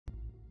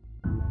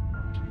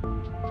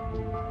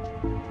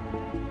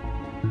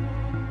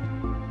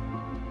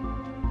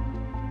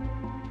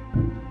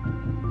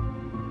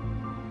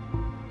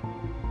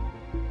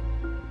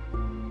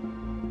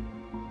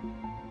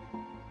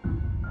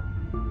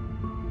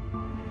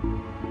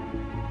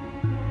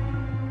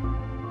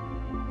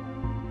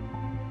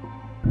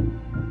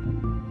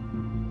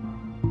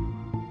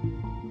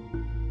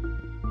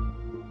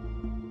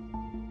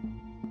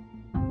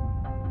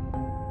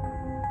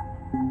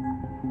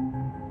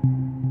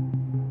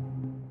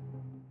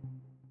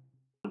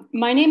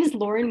My name is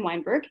Lauren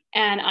Weinberg,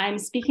 and I'm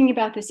speaking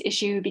about this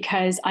issue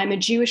because I'm a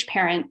Jewish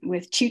parent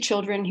with 2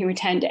 children who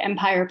attend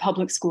Empire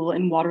Public School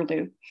in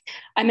Waterloo.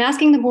 I'm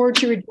asking the board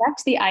to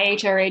reject the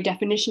IHRA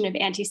definition of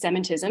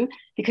anti-Semitism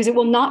because it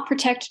will not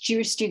protect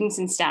Jewish students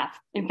and staff.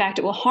 In fact,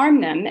 it will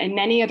harm them and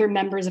many other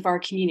members of our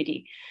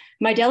community.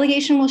 My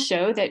delegation will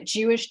show that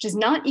Jewish does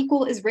not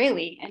equal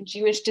Israeli and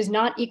Jewish does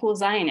not equal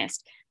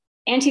Zionist.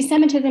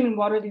 Anti-Semitism in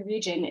Waterloo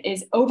region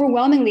is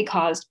overwhelmingly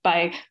caused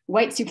by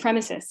white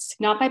supremacists,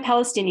 not by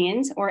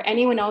Palestinians or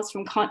anyone else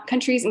from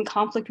countries in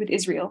conflict with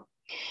Israel.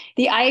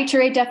 The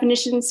IHRA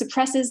definition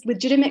suppresses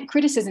legitimate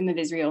criticism of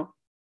Israel.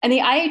 And the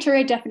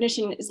IHRA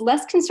definition is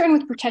less concerned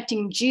with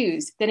protecting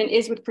Jews than it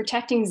is with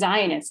protecting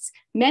Zionists,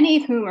 many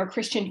of whom are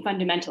Christian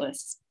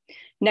fundamentalists.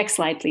 Next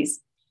slide, please.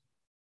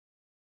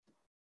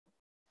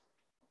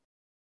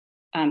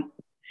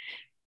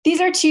 These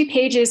are 2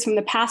 pages from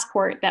the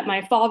passport that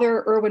my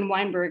father, Lauren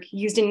Weinberg,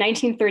 used in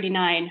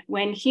 1939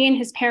 when he and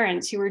his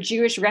parents, who were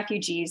Jewish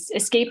refugees,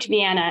 escaped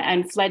Vienna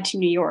and fled to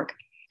New York.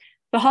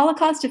 The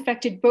Holocaust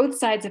affected both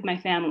sides of my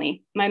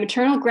family. My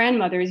maternal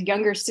grandmother's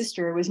younger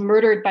sister was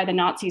murdered by the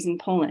Nazis in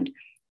Poland.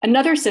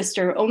 Another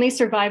sister only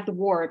survived the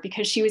war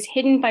because she was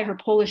hidden by her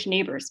Polish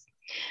neighbors.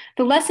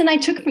 The lesson I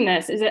took from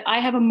this is that I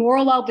have a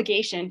moral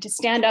obligation to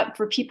stand up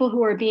for people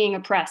who are being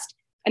oppressed,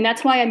 and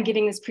that's why I'm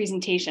giving this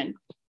presentation.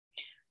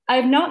 I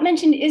have not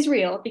mentioned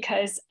Israel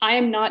because I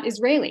am not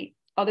Israeli.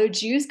 Although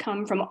Jews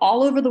come from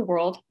all over the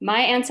world, my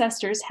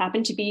ancestors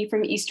happen to be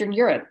from Eastern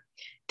Europe.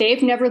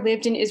 They've never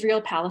lived in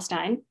Israel,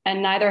 Palestine,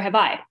 and neither have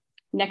I.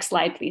 Next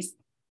slide, please.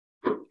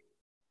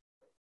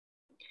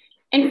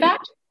 In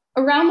fact,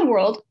 around the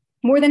world,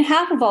 more than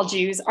half of all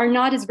Jews are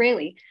not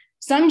Israeli.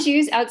 Some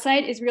Jews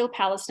outside Israel,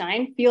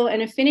 Palestine feel an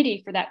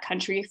affinity for that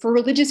country for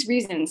religious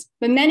reasons,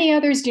 but many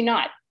others do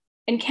not.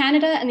 In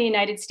Canada and the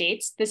United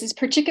States, this is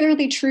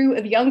particularly true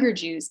of younger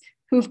Jews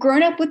who've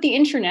grown up with the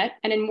internet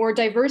and in more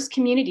diverse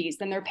communities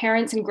than their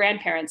parents and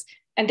grandparents,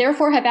 and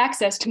therefore have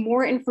access to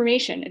more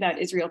information about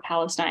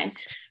Israel-Palestine.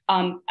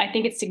 I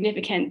think it's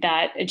significant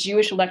that a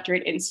Jewish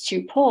Electorate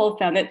Institute poll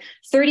found that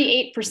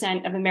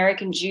 38% of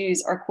American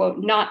Jews are, quote,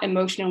 not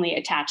emotionally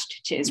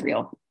attached to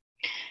Israel.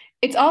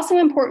 It's also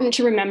important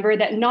to remember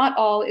that not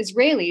all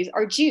Israelis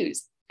are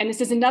Jews, and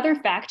this is another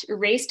fact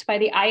erased by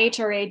the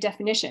IHRA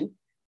definition.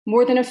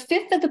 More than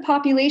 1/5 of the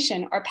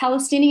population are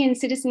Palestinian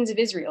citizens of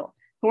Israel,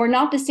 who are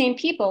not the same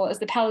people as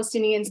the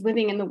Palestinians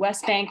living in the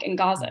West Bank and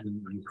Gaza.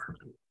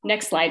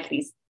 Next slide,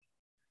 please.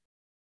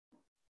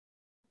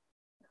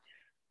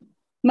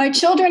 My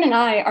children and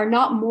I are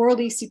not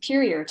morally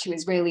superior to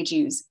Israeli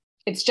Jews.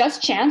 It's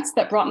just chance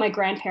that brought my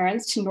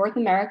grandparents to North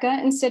America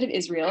instead of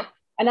Israel,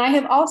 and I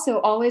have also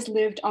always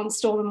lived on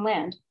stolen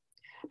land.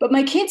 But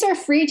my kids are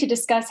free to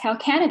discuss how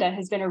Canada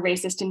has been a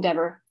racist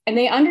endeavor, and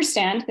they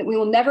understand that we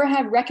will never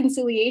have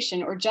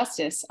reconciliation or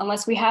justice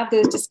unless we have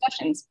those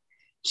discussions.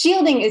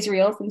 Shielding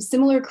Israel from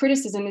similar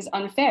criticism is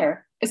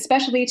unfair,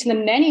 especially to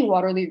the many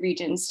Waterloo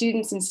region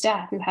students and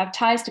staff who have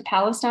ties to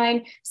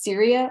Palestine,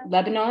 Syria,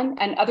 Lebanon,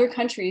 and other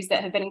countries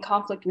that have been in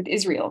conflict with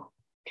Israel.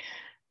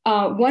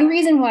 One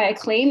reason why I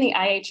claim the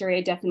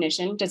IHRA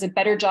definition does a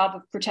better job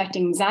of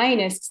protecting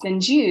Zionists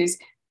than Jews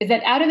is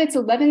that out of its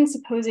 11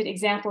 supposed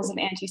examples of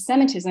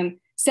anti-Semitism,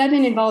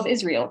 7 involve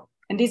Israel,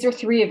 and these are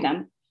 3 of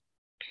them.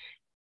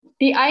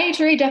 The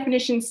IHRA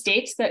definition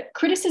states that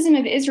criticism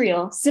of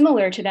Israel,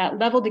 similar to that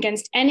leveled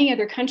against any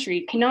other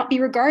country, cannot be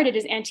regarded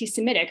as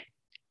anti-Semitic.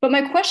 But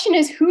my question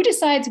is, who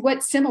decides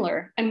what's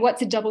similar and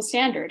what's a double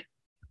standard?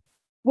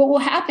 What will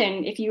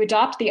happen if you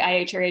adopt the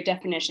IHRA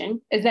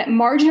definition is that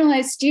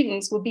marginalized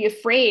students will be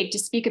afraid to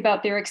speak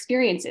about their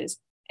experiences,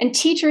 and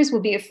teachers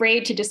will be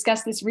afraid to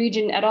discuss this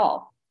region at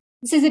all.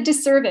 This is a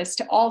disservice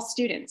to all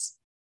students.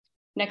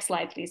 Next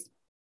slide, please.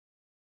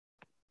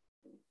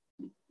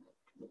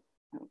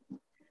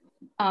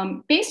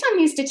 Based on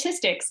these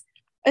statistics,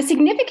 a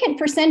significant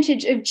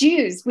percentage of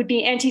Jews would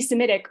be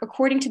anti-Semitic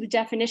according to the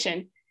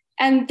definition.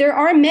 And there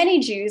are many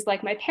Jews,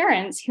 like my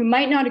parents, who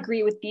might not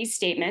agree with these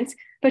statements,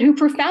 but who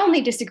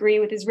profoundly disagree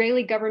with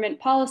Israeli government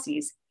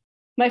policies.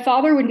 My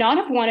father would not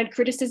have wanted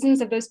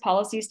criticisms of those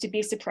policies to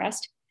be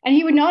suppressed, and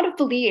he would not have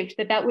believed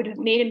that that would have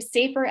made him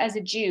safer as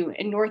a Jew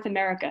in North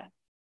America.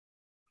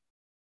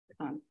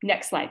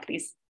 Next slide,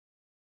 please.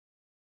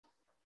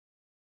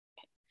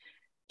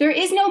 There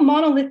is no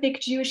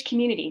monolithic Jewish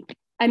community.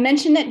 I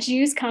mentioned that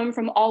Jews come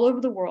from all over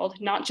the world,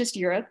 not just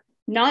Europe.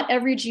 Not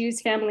every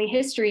Jew's family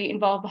history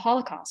involved the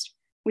Holocaust.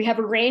 We have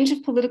a range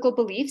of political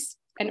beliefs,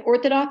 and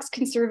Orthodox,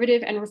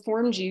 conservative, and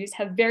Reform Jews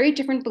have very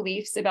different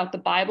beliefs about the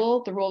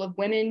Bible, the role of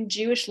women,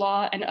 Jewish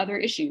law, and other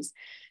issues.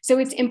 So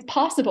it's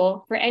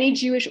impossible for any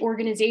Jewish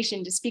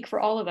organization to speak for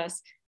all of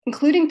us,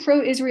 including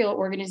pro-Israel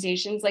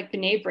organizations like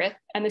B'nai B'rith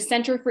and the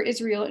Center for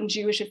Israel and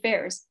Jewish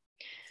Affairs.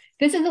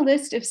 This is a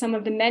list of some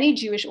of the many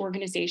Jewish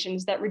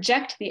organizations that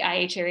reject the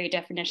IHRA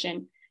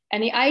definition,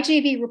 and the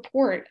IJV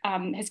report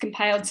has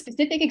compiled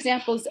specific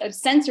examples of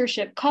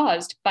censorship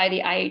caused by the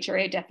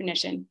IHRA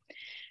definition.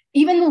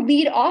 Even the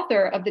lead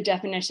author of the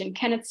definition,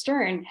 Kenneth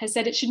Stern, has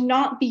said it should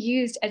not be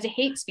used as a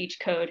hate speech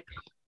code.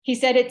 He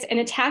said it's an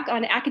attack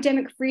on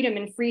academic freedom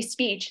and free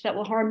speech that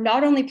will harm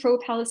not only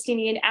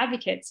pro-Palestinian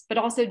advocates, but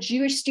also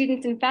Jewish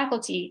students and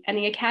faculty and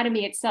the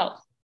academy itself.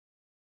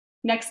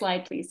 Next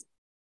slide, please.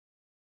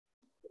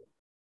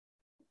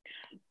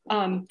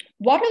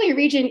 Waterloo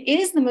region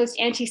is the most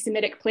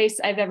anti-Semitic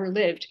place I've ever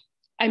lived.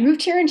 I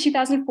moved here in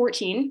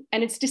 2014,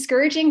 and it's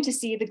discouraging to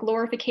see the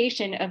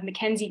glorification of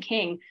Mackenzie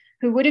King,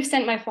 who would have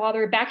sent my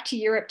father back to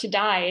Europe to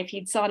die if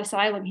he'd sought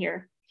asylum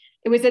here.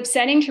 It was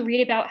upsetting to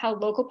read about how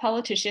local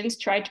politicians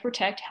tried to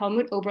protect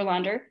Helmut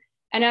Oberlander,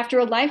 and after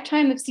a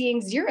lifetime of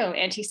seeing zero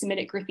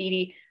anti-Semitic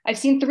graffiti, I've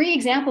seen 3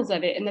 examples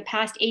of it in the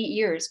past 8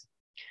 years.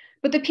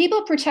 But the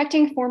people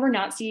protecting former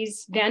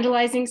Nazis,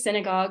 vandalizing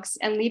synagogues,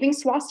 and leaving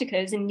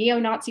swastikas and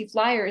neo-Nazi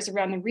flyers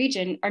around the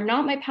region are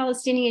not my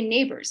Palestinian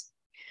neighbors.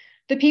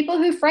 The people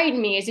who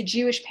frighten me as a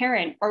Jewish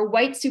parent are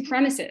white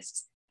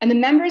supremacists and the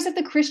members of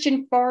the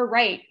Christian far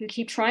right who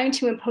keep trying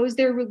to impose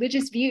their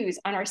religious views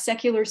on our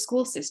secular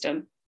school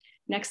system.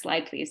 Next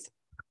slide, please.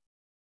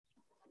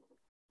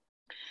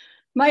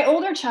 My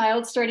older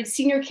child started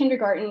senior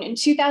kindergarten in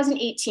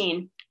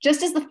 2018,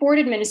 just as the Ford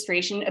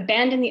administration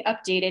abandoned the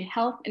updated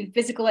health and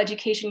physical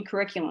education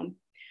curriculum.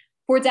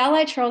 Ford's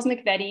ally, Charles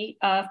McVety,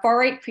 a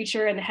far-right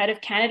preacher and the head of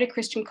Canada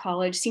Christian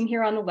College, seen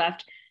here on the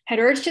left, had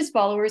urged his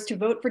followers to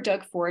vote for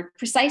Doug Ford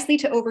precisely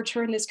to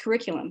overturn this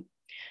curriculum.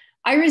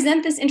 I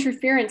resent this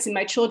interference in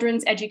my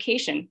children's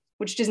education,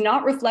 which does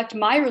not reflect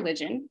my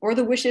religion or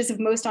the wishes of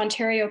most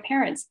Ontario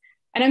parents.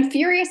 And I'm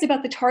furious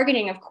about the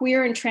targeting of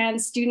queer and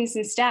trans students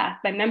and staff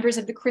by members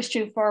of the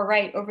Christian far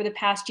right over the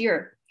past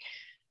year.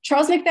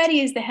 Charles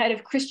McVety is the head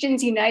of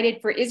Christians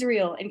United for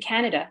Israel in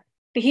Canada,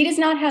 but he does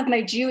not have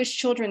my Jewish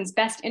children's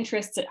best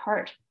interests at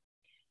heart.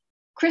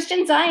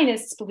 Christian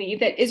Zionists believe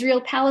that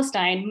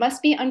Israel-Palestine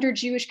must be under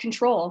Jewish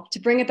control to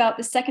bring about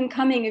the second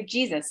coming of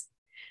Jesus.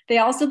 They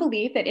also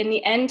believe that in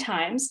the end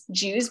times,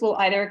 Jews will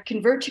either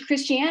convert to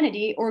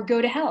Christianity or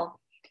go to hell.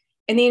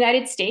 In the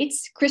United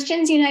States,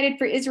 Christians United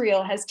for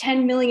Israel has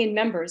 10 million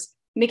members,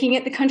 making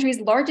it the country's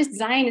largest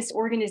Zionist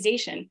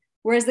organization,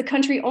 whereas the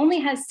country only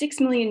has 6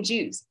 million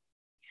Jews.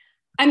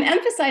 I'm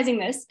emphasizing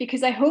this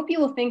because I hope you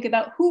will think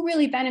about who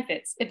really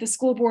benefits if the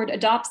school board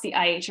adopts the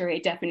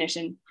IHRA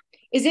definition.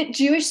 Is it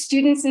Jewish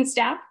students and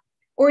staff?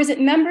 Or is it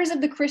members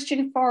of the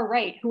Christian far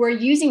right who are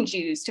using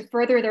Jews to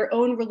further their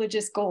own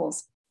religious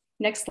goals?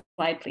 Next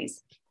slide,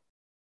 please.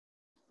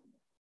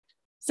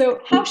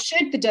 So how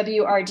should the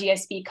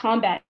WRDSB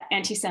combat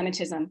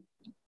anti-Semitism?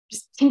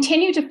 Just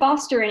continue to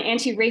foster an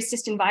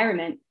anti-racist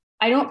environment.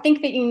 I don't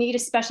think that you need a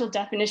special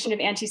definition of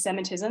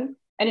anti-Semitism,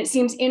 and it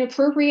seems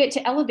inappropriate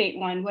to elevate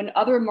one when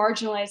other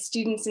marginalized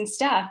students and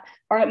staff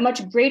are at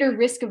much greater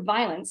risk of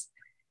violence.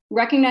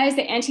 Recognize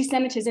that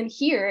anti-Semitism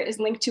here is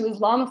linked to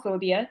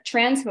Islamophobia,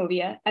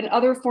 transphobia, and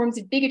other forms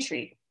of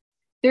bigotry.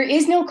 There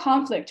is no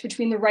conflict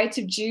between the rights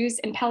of Jews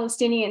and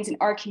Palestinians in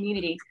our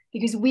community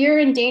because we are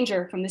in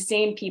danger from the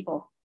same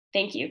people.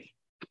 Thank you.